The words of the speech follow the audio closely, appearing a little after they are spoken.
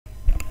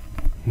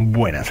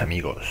Buenas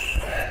amigos,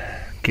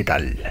 ¿qué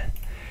tal?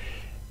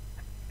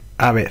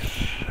 A ver,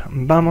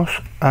 vamos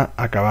a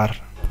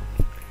acabar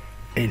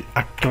el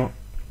acto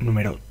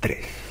número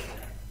 3.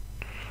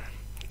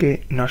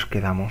 Que nos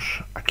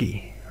quedamos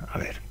aquí. A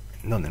ver,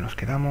 ¿dónde nos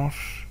quedamos?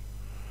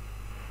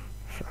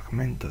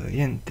 Fragmento de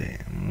diente.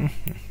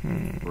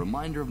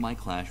 Reminder of my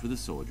clash with the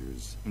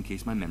soldiers, in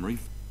case my memory.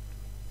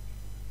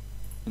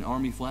 An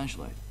army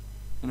flashlight.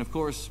 And of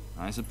course,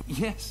 I suppose.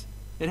 Yes,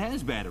 it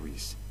has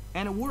batteries.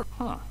 And it works.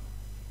 Huh.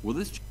 Will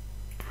this.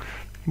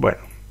 Bueno,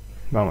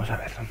 vamos a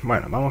ver.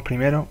 Bueno, vamos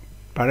primero.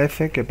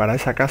 Parece que para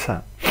esa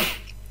casa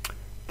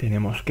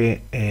tenemos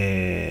que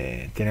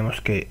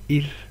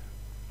ir.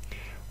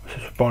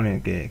 Se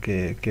supone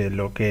que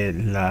lo que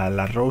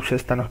la Rose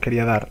esta nos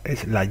quería dar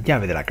es la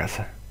llave de la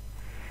casa.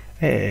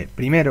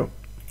 Primero,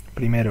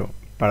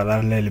 para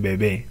darle el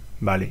bebé,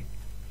 ¿vale?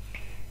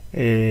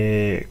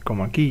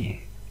 Como aquí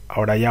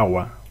ahora hay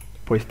agua,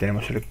 pues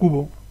tenemos el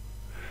cubo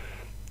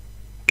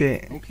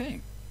que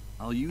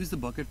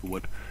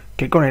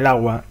con el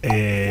agua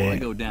que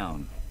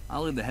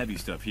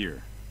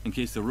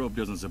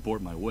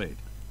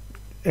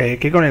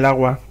con el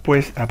agua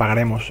pues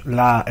apagaremos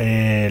la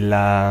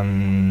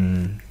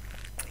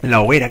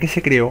hoguera que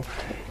se creó,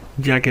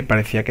 ya que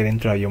parecía que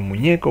dentro había un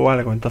muñeco o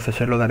algo. Entonces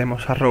se lo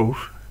daremos a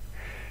Rose,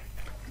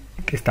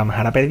 que está más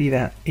a la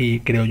perdida,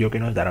 y creo yo que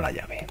nos dará la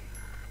llave.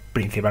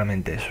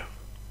 Principalmente eso.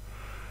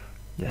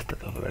 Ya está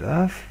todo,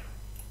 ¿verdad?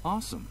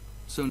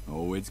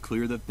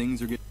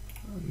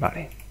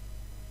 Vale.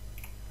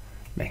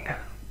 Venga.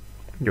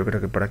 Yo creo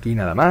que por aquí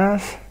nada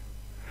más.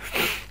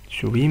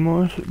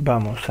 Subimos.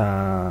 Vamos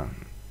a...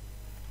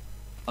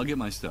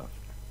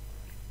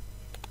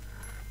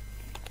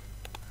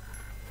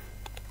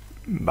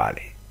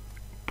 Vale.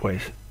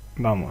 Pues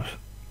vamos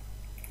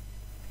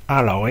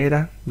a la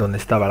hoguera donde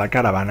estaba la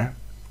caravana.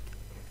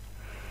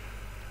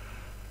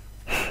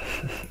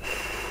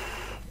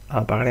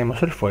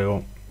 Apagaremos el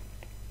fuego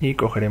y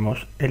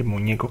cogeremos el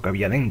muñeco que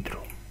había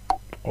dentro,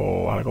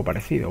 o algo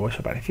parecido, o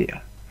eso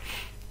parecía.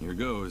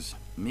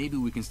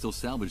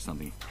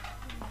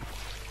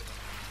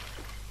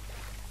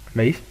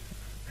 ¿Veis?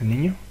 El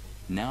niño.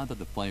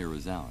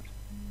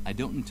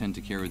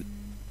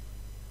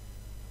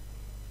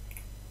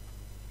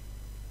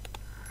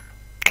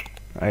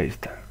 Ahí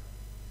está.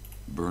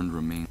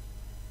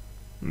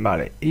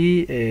 Vale,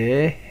 y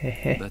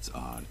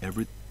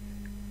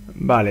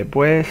vale,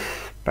 pues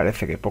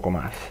parece que poco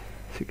más.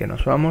 Así que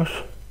nos vamos.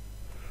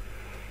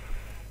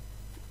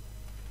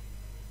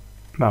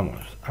 Vamos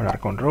a hablar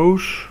con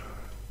Rose.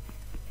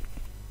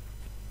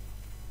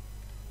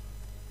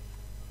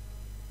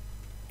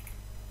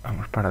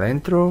 Vamos para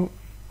adentro.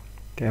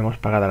 Tenemos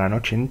pagada la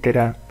noche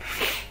entera.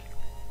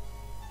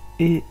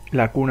 Y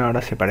la cuna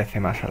ahora se parece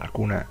más a la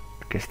cuna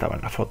que estaba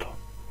en la foto.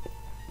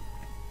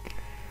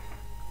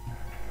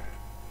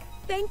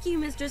 Thank you,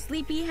 Mr.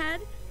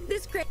 Sleepyhead.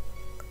 This great.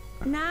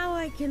 Now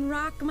I can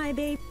rock my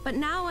baby, but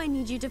now I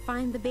need you to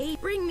find the baby.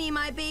 Bring me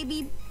my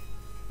baby.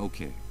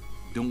 Okay,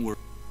 don't worry.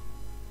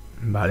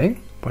 Vale,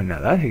 pues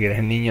nada, si quieres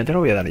el niño te lo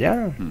voy a dar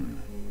ya.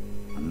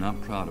 I'm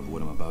not proud of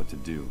what I'm about to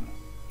do.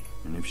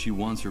 And if she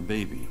wants her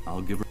baby,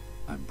 I'll give her.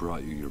 I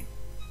brought you your.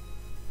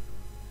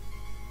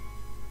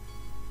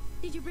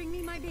 Did you bring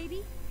me my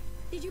baby?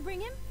 Did you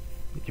bring him?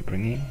 Did you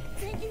bring him?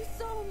 Thank you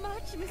so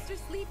much, Mr.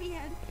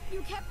 Sleepyhead.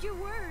 You kept your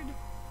word.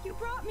 You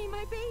brought me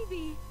my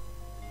baby.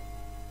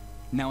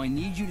 Now I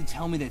need you to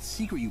tell me that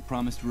secret you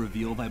promised to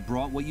reveal if I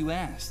brought what you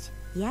asked.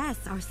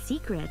 Yes, our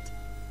secret.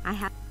 I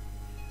have.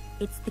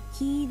 It's the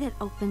key that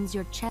opens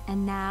your chest.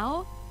 And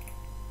now?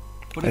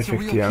 But it's a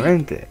real key.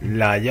 Efectivamente,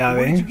 la llave.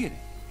 Where did you get it?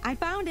 I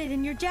found it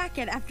in your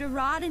jacket after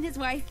Rod and his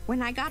wife.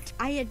 When I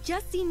had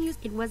just seen you.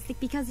 It was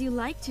because you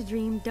like to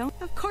dream, don't?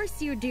 Of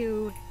course you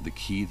do. The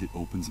key that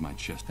opens my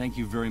chest. Thank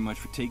you very much.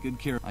 Take good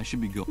care. I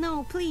should be going.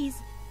 No,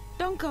 please.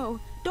 Don't go.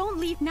 Don't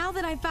leave. Now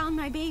that I found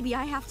my baby,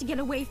 I have to get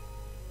away.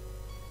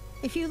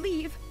 If you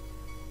leave,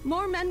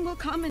 more men will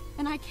come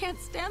and I can't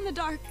stand the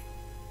dark.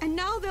 And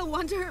now they'll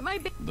want to hurt my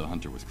baby. The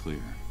hunter was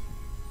clear.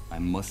 I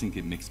mustn't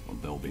get mixed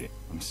with Belby.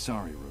 I'm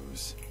sorry,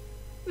 Rose.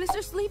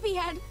 Mr.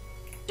 Sleepyhead,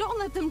 don't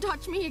let them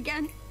touch me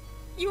again.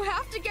 You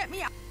have to get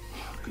me out.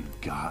 Oh, good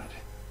God.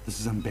 This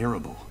is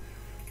unbearable.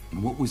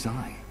 And what was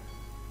I?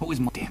 What was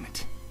my... Damn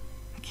it.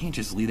 I can't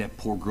just leave that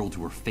poor girl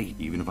to her fate,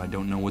 even if I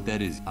don't know what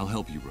that is. I'll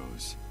help you,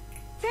 Rose.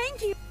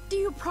 Thank you. Do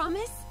you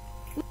promise?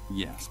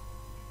 Yes.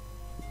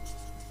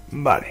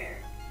 Vale.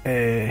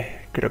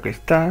 Creo que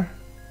está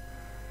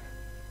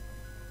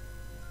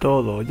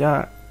todo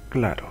ya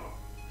claro.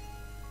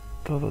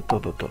 Todo.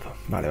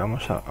 Vale,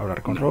 vamos a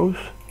hablar con Rose.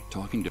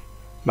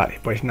 Vale,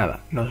 pues nada,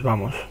 nos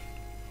vamos.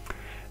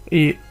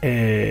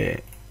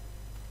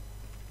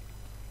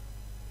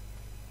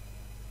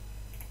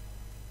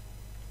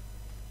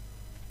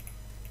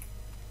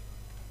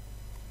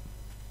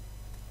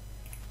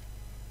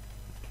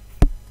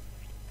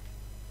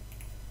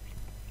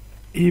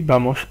 Y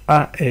vamos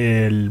a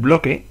el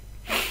bloque.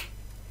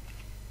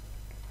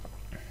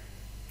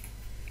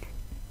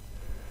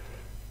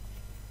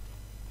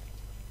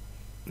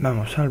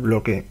 Vamos al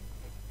bloque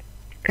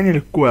en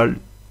el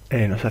cual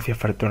nos hacía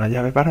falta una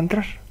llave para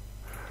entrar.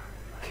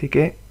 Así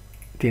que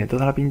tiene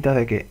toda la pinta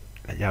de que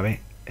la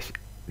llave es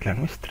la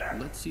nuestra.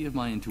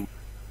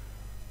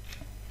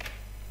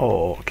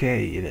 Ok,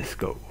 let's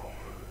go.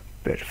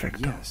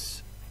 Perfecto.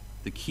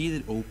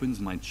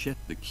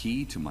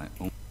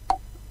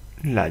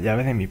 La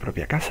llave de mi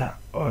propia casa.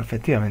 Oh,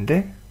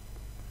 efectivamente.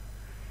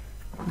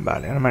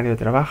 Vale, armario de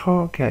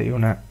trabajo, que hay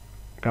una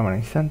cámara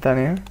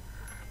instantánea.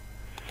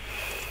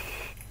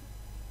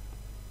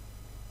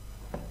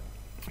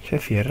 Se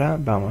cierra,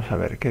 vamos a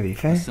ver qué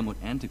dice.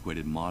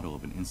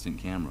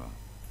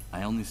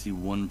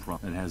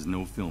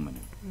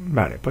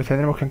 Vale, pues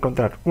tendremos que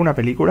encontrar una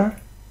película.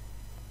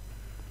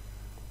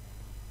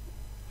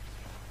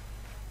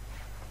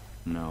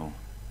 No,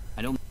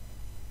 I don't.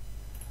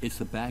 It's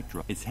the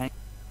backdrop. It's hang.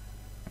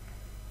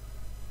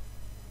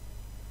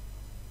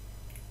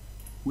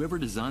 Whoever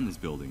designed this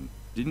building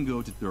didn't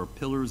go to. There are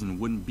pillars and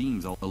wooden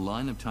beams, a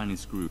line of tiny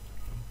screws.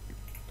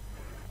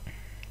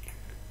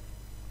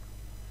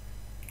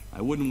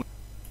 I wouldn't.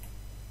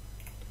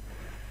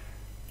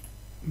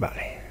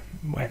 Vale,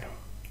 bueno.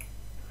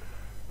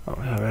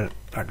 Vamos a ver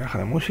la caja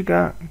de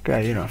música, que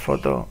hay una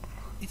foto.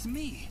 It's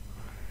me.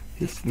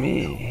 It's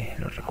me,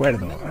 lo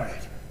recuerdo.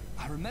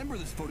 I remember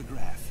this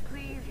photograph.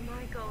 Please,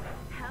 Michael,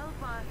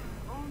 help us.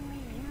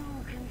 Only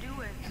you can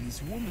do it. And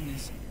this woman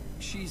is.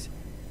 She's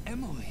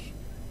Emily.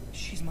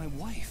 She's my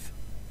wife.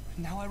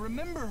 Now I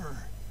remember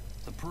her.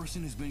 The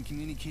person who's been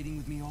communicating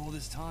with me all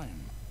this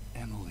time.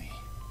 Emily.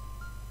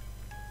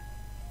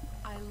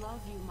 I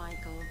love you,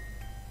 Michael.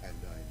 And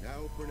I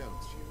now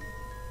pronounce you.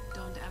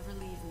 Don't ever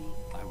leave me.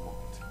 I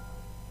won't.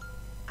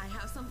 I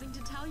have something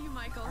to tell you,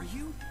 Michael. Are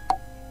you?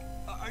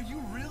 Are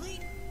you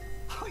really?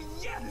 Oh,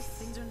 yes!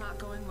 Things are not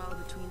going well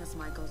between us,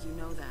 Michael. You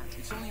know that.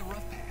 It's only a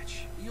rough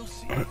patch. You'll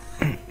see.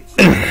 It's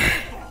not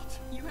your fault.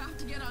 You have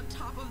to get on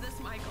top of this,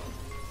 Michael.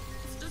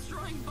 It's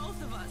destroying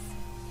both of us.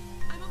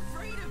 I'm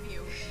afraid of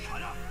you.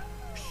 Shut up!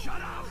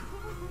 Shut up!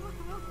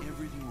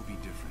 Everything will be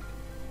different.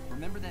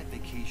 Remember that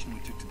vacation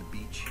we took to the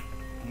beach?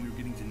 When we were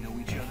getting to know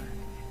each other?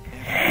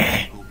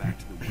 Everything will go back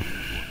to the way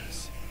it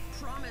was.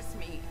 Promise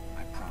me.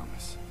 I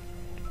promise.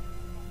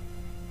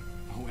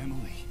 Oh,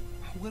 Emily,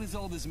 what does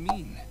all this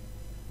mean?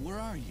 Where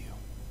are you?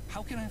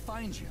 How can I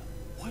find you?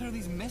 What are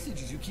these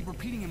messages you keep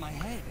repeating in my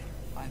head?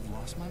 I've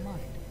lost my mind.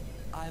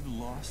 I've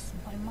lost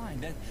my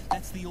mind.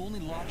 That's the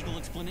only logical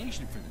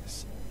explanation for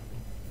this.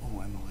 Oh,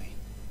 Emily.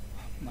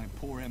 My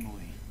poor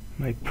Emily.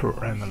 My poor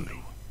Where are Emily.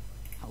 you?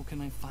 How can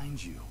I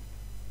find you?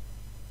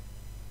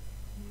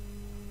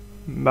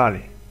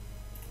 Vale.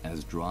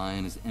 As dry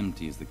and as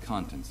empty as the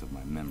contents of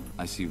my memory.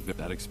 I see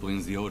that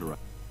explains the odor.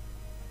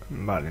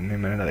 Vale, no hay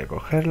manera de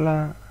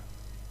cogerla.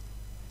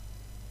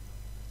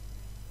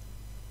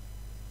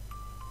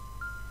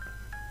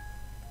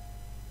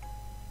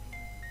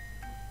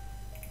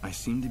 I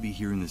seem to be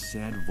hearing the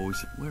sad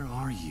voice. Where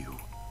are you?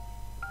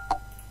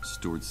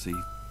 Stored safe.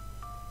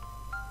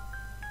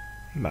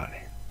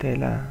 Vale,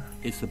 tela.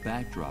 It's the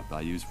backdrop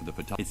I use for the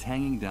photography. It's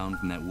hanging down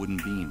from that wooden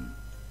beam.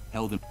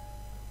 Held in.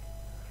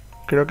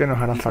 Creo que nos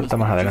hará falta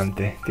más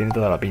adelante. Tiene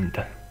toda la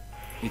pinta.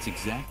 It's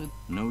exactly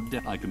no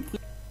doubt. I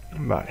complete.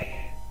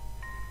 Vale.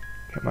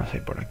 ¿Qué más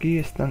hay por aquí?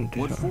 Estantes.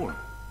 What ¿no? for?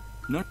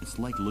 No, it's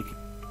like looking.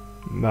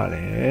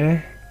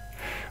 Vale.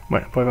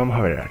 Bueno, pues vamos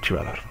a ver el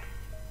archivador.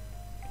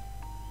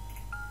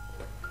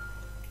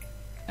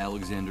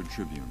 Alexander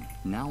Tribune.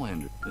 Now I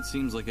understand. It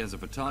seems like as a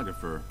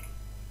photographer.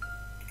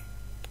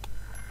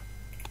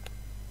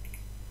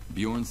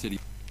 Bjorn City.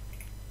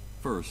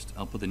 First,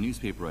 I'll put the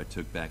newspaper I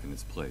took back in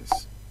its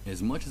place.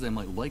 As much as I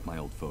might like my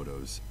old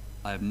photos,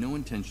 I have no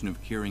intention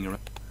of carrying around.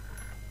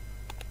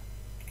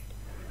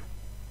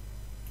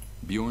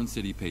 Bjorn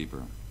City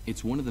paper.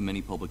 It's one of the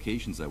many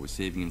publications I was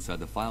saving inside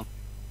the file.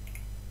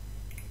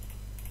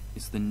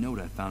 It's the note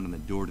I found on the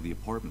door to the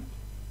apartment.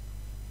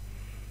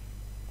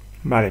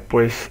 Vale,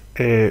 pues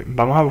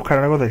vamos a buscar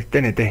algo del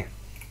TNT.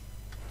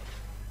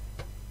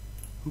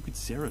 Who could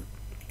Sarah?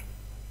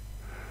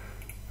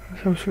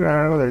 Vamos a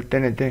buscar algo del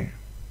TNT.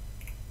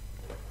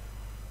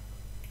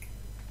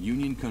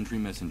 Union Country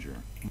Messenger.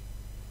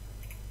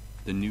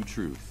 The New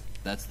Truth.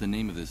 That's the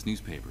name of this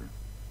newspaper.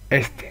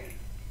 Este.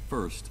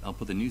 First, I'll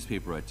put the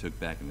newspaper I took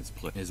back in its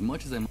place. As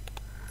much as I'm...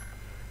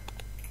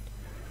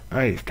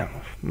 Ahí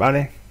estamos,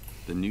 vale.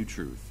 The New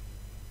Truth.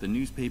 The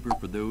newspaper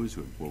for those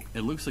who have woke.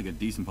 It looks like a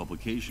decent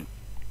publication.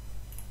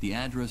 The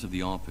address of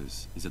the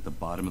office is at the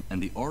bottom,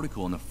 and the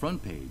article on the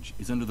front page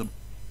is under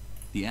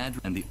the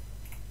address and the...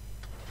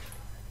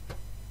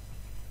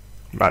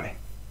 Vale.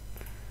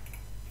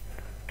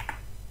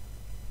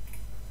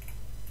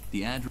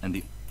 The address and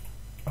the...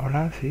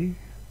 Hola, sí.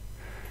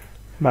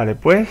 Vale,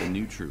 pues. The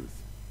New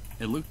Truth.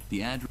 It looked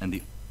the address and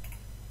the...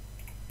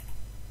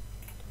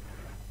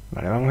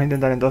 Vale, vamos a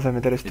intentar entonces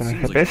meter It esto en el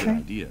seems like a GPS. good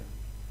idea,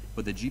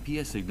 but the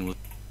GPS signal...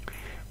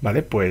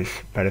 Vale, pues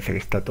parece que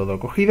está todo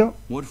cogido.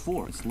 What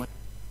for? It's like...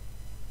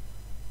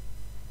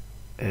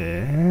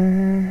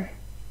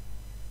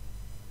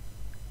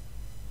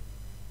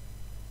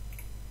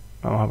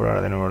 Vamos a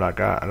probar de nuevo la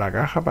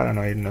caja para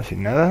no irnos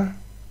sin nada.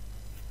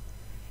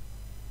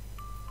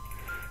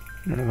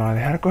 ¿No nos van a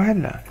dejar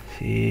cogerla?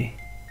 Sí.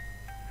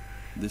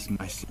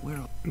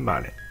 Where?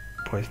 Vale,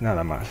 pues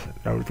nada más.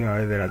 La última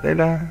vez de la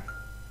tela.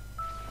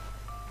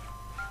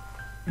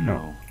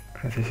 No,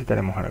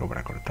 necesitaremos algo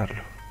para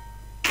cortarlo.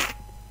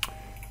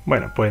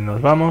 Bueno, pues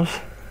nos vamos.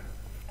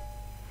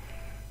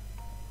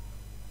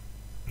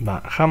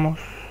 Bajamos.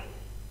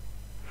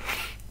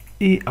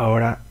 Y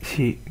ahora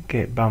sí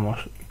que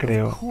vamos,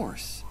 creo. Of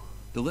course.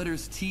 The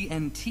letters T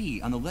and T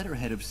on the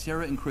letterhead of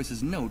Sarah and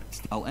Chris's note.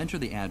 I'll enter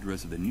the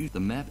address of the new. The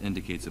map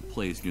indicates a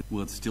place.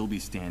 Will it still be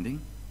standing?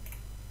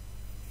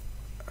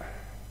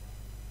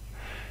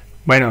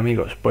 Bueno,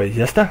 amigos, pues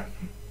ya está.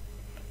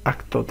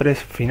 Acto 3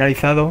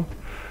 finalizado.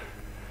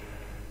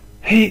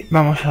 Y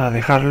vamos a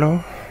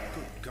dejarlo.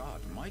 Good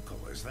God,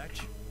 Michael, is that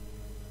you?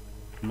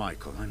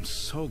 Michael, I'm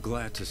so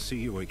glad to see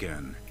you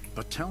again.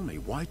 But tell me,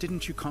 why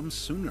didn't you come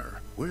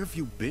sooner? Where have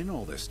you been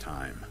all this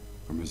time?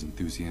 From his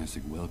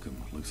enthusiastic welcome,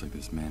 it looks like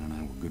this man and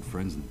I were good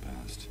friends in the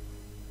past.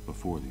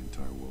 Before the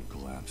entire world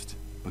collapsed.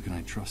 But can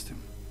I trust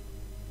him?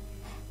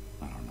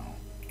 I don't know.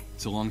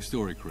 It's a long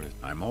story, Chris.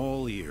 I'm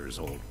all ears,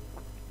 old.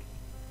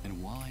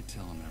 And while I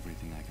tell him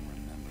everything I can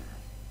remember,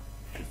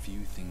 the few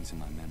things in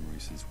my memory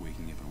since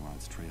waking up in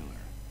Rod's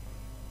trailer,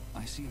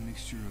 I see a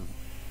mixture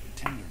of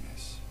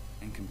tenderness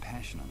and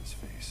compassion on his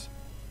face.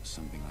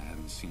 Something I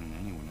haven't seen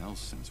in anyone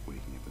else since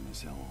waking up in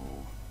this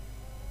hellhole.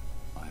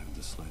 I haven't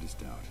the slightest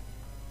doubt.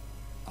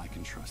 I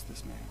can trust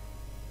this man.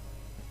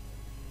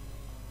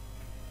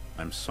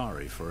 I'm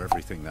sorry for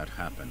everything that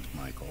happened,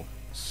 Michael.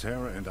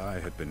 Sarah and I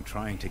had been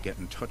trying to get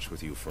in touch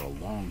with you for a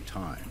long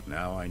time.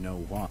 Now I know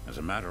why. As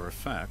a matter of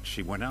fact,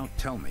 she went out.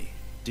 Tell me,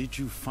 did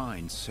you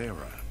find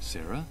Sarah?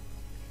 Sarah?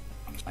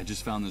 I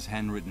just found this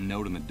handwritten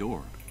note on the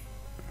door.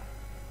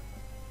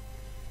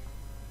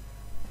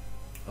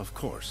 Of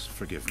course,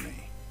 forgive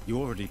me. You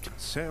already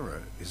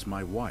Sarah is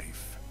my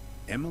wife.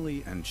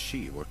 Emily and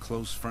she were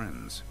close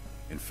friends.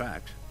 In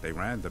fact, they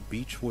ran the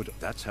Beechwood.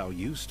 That's how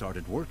you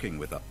started working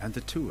with us. And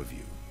the two of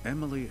you,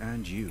 Emily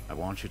and you. I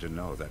want you to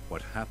know that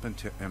what happened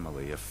to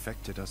Emily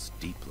affected us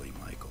deeply,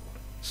 Michael.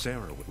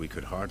 Sarah, we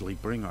could hardly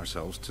bring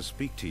ourselves to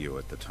speak to you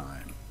at the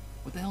time.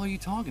 What the hell are you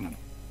talking about?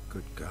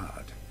 Good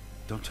God.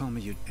 Don't tell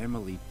me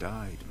Emily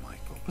died,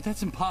 Michael. But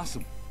that's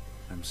impossible.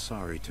 I'm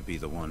sorry to be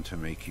the one to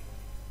make you...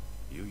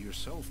 You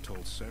yourself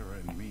told Sarah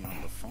and me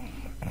on the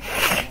phone a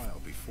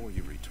while before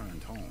you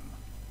returned home.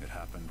 It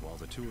happened while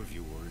the two of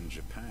you were in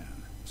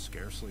Japan,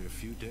 scarcely a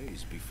few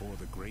days before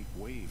the Great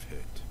Wave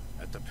hit.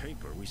 At the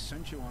paper, we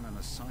sent you on an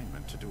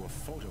assignment to do a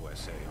photo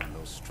essay on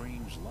those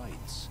strange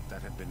lights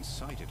that had been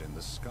sighted in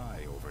the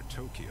sky over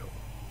Tokyo.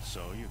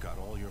 So you got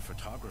all your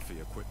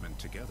photography equipment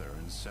together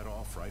and set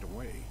off right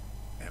away.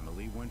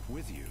 Emily went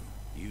with you.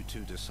 You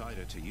two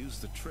decided to use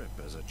the trip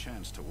as a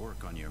chance to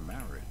work on your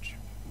marriage,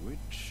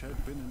 which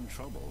had been in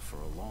trouble for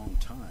a long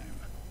time.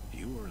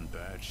 You were in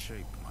bad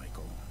shape,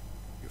 Michael.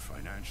 Your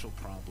financial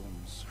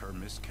problems, her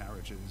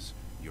miscarriages,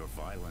 your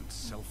violent,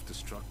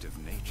 self-destructive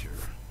nature.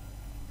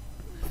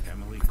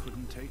 Emily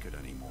couldn't take it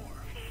anymore.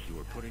 You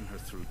were putting her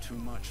through too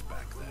much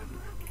back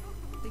then.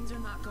 Things are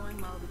not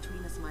going well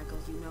between us, Michael.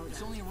 You know that.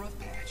 It's only a rough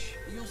patch.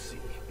 You'll see.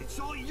 It's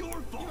all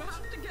your fault. You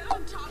have to get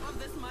on top of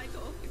this,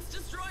 Michael. It's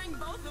destroying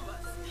both of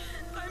us.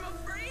 I'm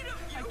afraid of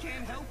you. I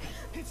can't help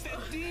it. It's that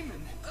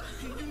demon.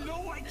 You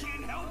know I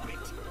can't help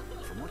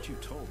it. From what you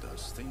told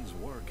us, things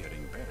were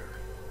getting better.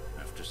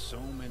 After so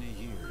many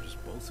years,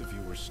 both of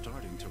you were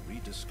starting to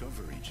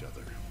rediscover each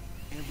other.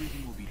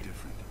 Everything will be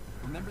different.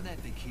 Remember that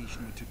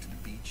vacation we took to the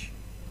beach?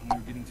 When we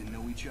were getting to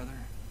know each other?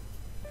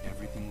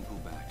 Everything will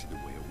go back to the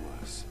way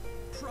it was.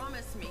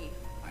 Promise me.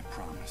 I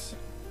promise.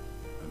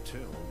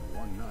 Until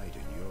one night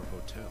in your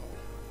hotel,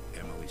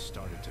 Emily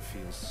started to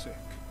feel sick.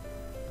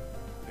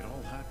 It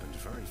all happened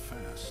very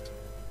fast.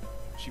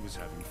 She was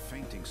having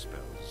fainting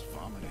spells,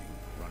 vomiting,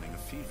 running a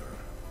fever.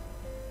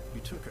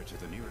 You took her to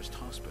the nearest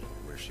hospital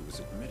where she was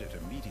admitted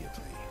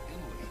immediately.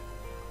 Emily?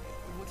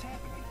 What's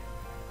happening?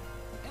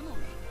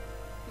 Emily?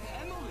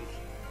 Emily?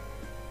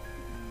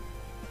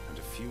 And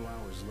a few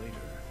hours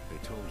later, they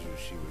told you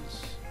she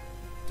was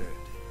dead.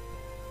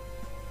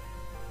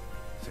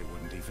 They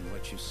wouldn't even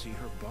let you see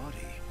her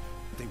body.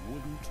 They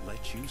wouldn't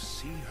let you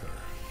see her.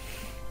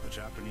 The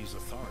Japanese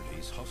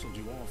authorities hustled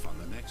you off on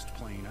the next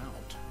plane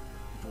out.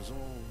 It was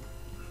all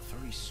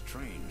very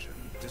strange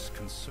and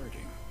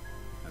disconcerting.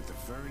 And the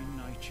very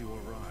night you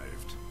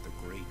arrived, the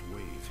Great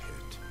Wave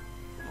hit.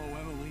 Oh,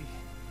 Emily.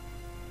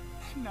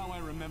 Now I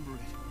remember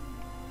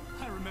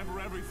it. I remember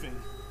everything.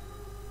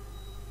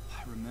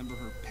 I remember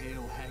her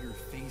pale, haggard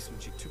face when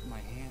she took my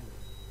hand.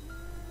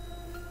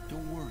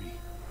 Don't worry.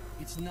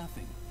 It's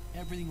nothing.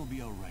 Everything will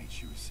be all right,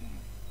 she was saying,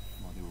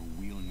 while they were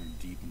wheeling her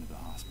deep into the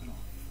hospital.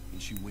 And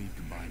she waved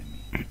goodbye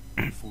to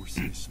me,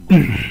 forcing a smile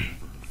over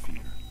her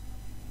fear.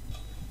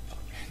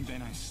 And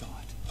then I saw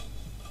it.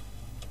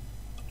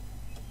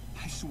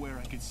 I swear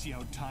I could see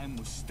how time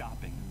was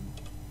stopping.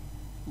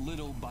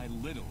 Little by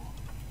little.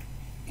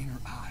 In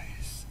her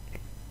eyes.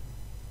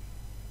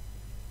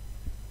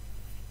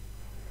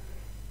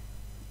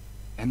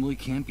 Emily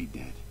can't be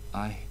dead.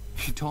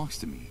 She talks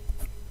to me.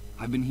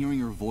 I've been hearing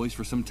her voice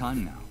for some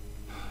time now.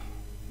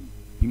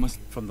 You must...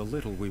 From the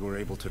little we were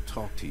able to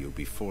talk to you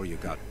before you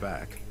got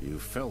back, you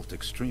felt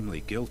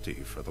extremely guilty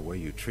for the way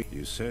you treat.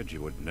 You said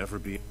you would never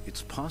be...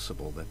 It's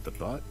possible that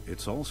but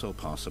it's also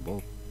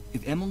possible...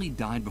 If Emily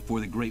died before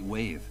the Great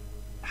Wave,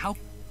 how...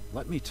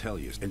 Let me tell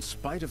you, in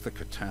spite of the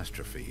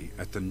catastrophe,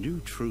 at the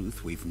new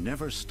truth, we've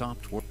never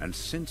stopped work. And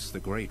since the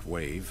Great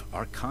Wave,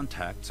 our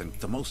contacts and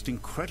the most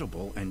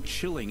incredible and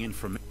chilling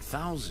information...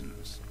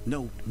 Thousands,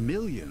 no,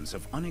 millions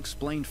of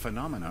unexplained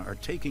phenomena are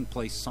taking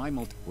place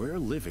simultaneously. We're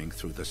living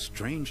through the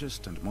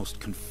strangest and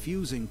most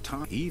confusing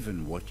time.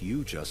 Even what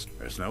you just...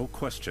 There's no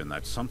question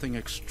that something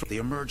extra... The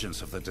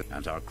emergence of the...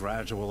 and our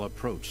gradual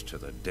approach to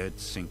the dead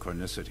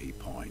synchronicity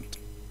point.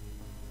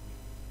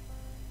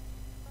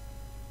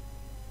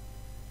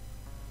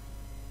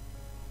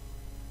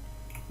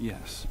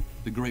 Yes,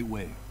 the Great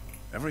Wave.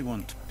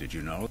 Everyone, did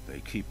you know they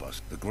keep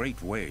us? The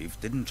Great Wave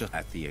didn't just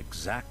at the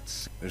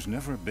exact... There's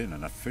never been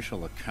an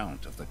official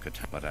account of the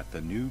catastrophe, but at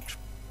the new...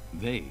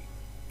 They?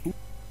 Who?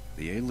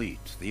 The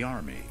elite, the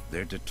army,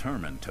 they're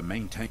determined to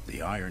maintain...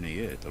 The irony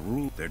is, the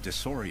rule, they're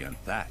disorient.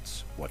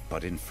 That's what...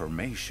 But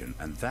information,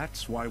 and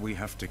that's why we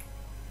have to...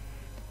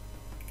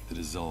 The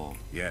dissolve.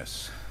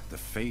 Yes, the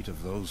fate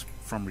of those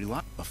from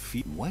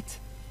What?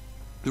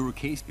 There were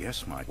cases...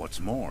 Yes, Mike. What's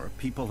more,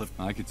 people have...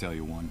 I could tell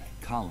you one.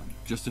 Colin,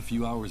 just a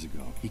few hours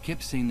ago, he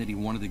kept saying that he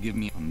wanted to give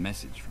me a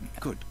message from...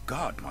 Good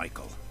God,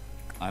 Michael.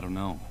 I don't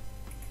know,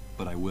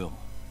 but I will.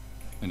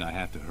 And I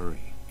have to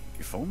hurry.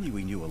 If only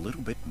we knew a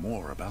little bit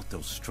more about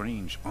those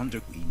strange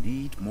We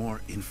need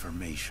more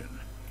information.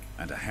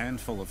 And a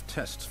handful of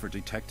tests for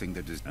detecting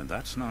the disease. And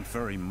that's not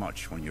very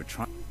much when you're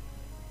trying...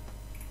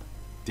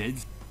 Dead?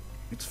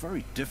 It's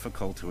very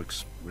difficult to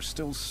We're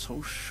still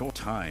so short.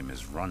 Time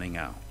is running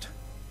out.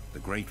 The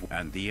Great...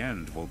 And the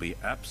end will be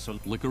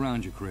absolute... Look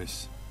around you,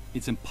 Chris.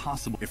 It's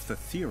impossible... If the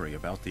theory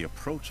about the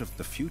approach of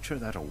the future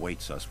that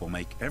awaits us will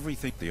make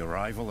everything... The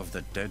arrival of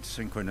the dead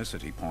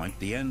synchronicity point,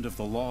 the end of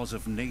the laws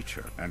of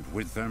nature, and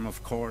with them,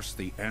 of course,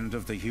 the end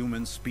of the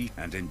human species.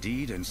 And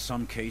indeed, in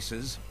some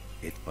cases,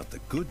 But the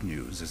good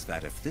news is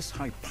that if this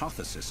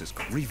hypothesis is...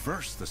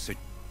 Reverse the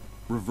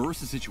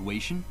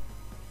situation?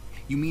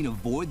 You mean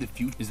avoid the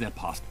future? Is that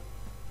possible?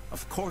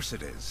 Of course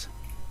it is.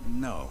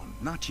 No,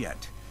 not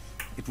yet.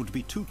 It would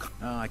be too...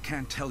 I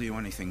can't tell you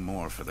anything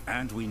more for the...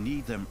 And we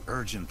need them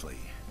urgently.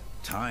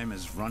 Time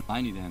is run...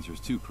 I need answers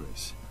too,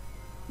 Chris.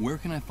 Where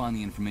can I find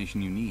the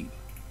information you need?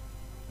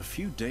 A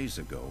few days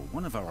ago,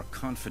 one of our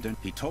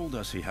he told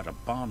us he had a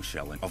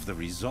bombshell of the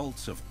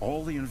results of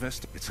all the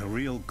It's a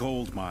real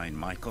gold mine,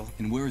 Michael.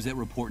 And where is that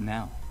report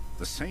now?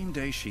 The same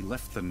day she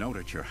left the note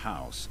at your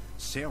house,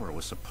 Sarah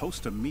was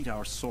supposed to meet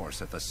our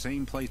source at the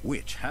same place,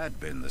 which had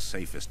been the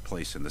safest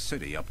place in the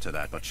city up to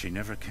that, but she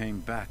never came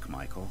back,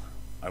 Michael.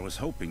 I was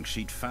hoping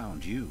she'd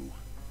found you,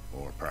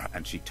 or perhaps,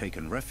 and she'd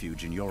taken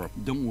refuge in Europe.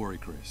 Don't worry,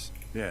 Chris.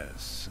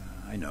 Yes,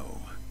 I know.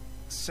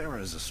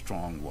 Sarah's a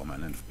strong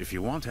woman, and if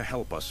you want to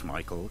help us,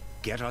 Michael,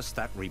 get us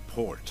that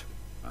report.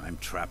 I'm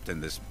trapped in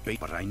this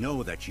but I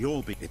know that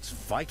you'll be... It's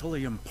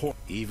vitally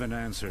important. Even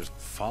answers.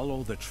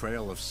 Follow the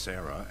trail of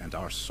Sarah and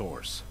our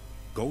source.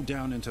 Go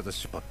down into the...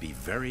 But be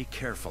very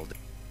careful.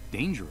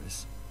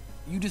 Dangerous?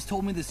 You just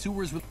told me the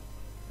sewers were...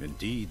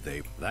 Indeed,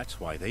 that's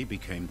why they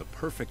became the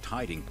perfect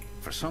hiding.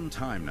 For some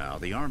time now,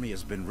 the army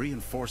has been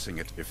reinforcing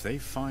it. If they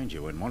find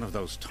you in one of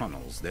those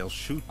tunnels, they'll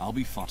shoot... I'll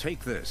be fine.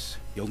 Take this.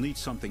 You'll need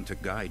something to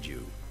guide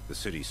you. The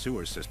city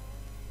sewer system.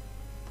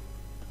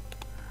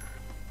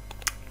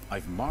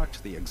 I've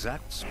marked the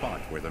exact spot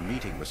where the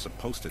meeting was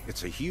supposed to...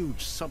 It's a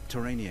huge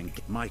subterranean...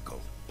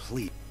 Michael,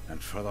 please.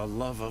 And for the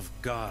love of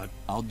God...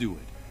 I'll do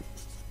it.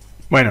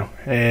 Bueno,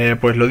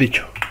 pues lo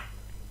dicho.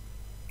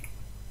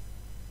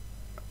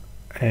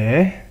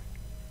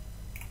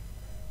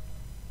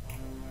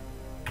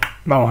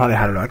 Vamos a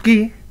dejarlo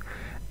aquí.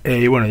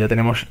 Y bueno, ya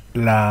tenemos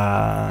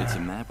la... It's a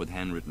map with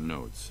handwritten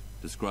notes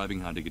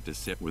describing how to get to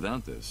set.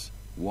 Without this,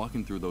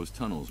 walking through those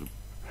tunnels.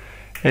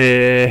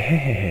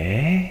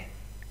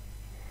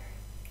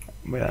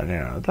 Voy a darle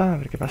la nota, a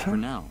ver qué pasa. For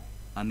now,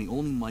 I'm the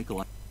only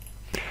Michael.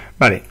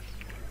 Vale.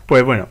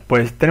 Pues bueno,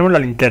 pues tenemos la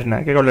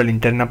linterna, que con la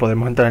linterna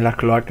podemos entrar en las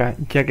cloacas,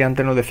 ya que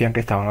antes nos decían que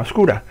estaban a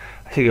oscuras.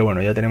 Así que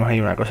bueno, ya tenemos ahí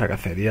una cosa que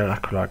hacer, ir a las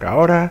cloacas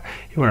ahora.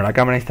 Y bueno, la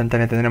cámara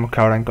instantánea tendremos que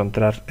ahora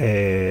encontrar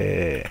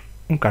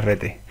un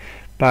carrete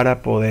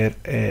para poder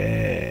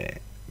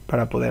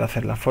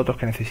hacer las fotos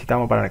que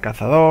necesitamos para el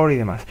cazador y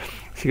demás.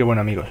 Así que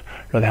bueno, amigos,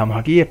 lo dejamos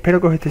aquí.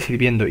 Espero que os esté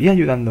sirviendo y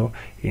ayudando.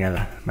 Y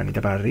nada,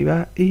 manita para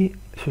arriba y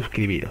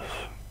suscribiros.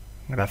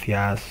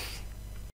 Gracias.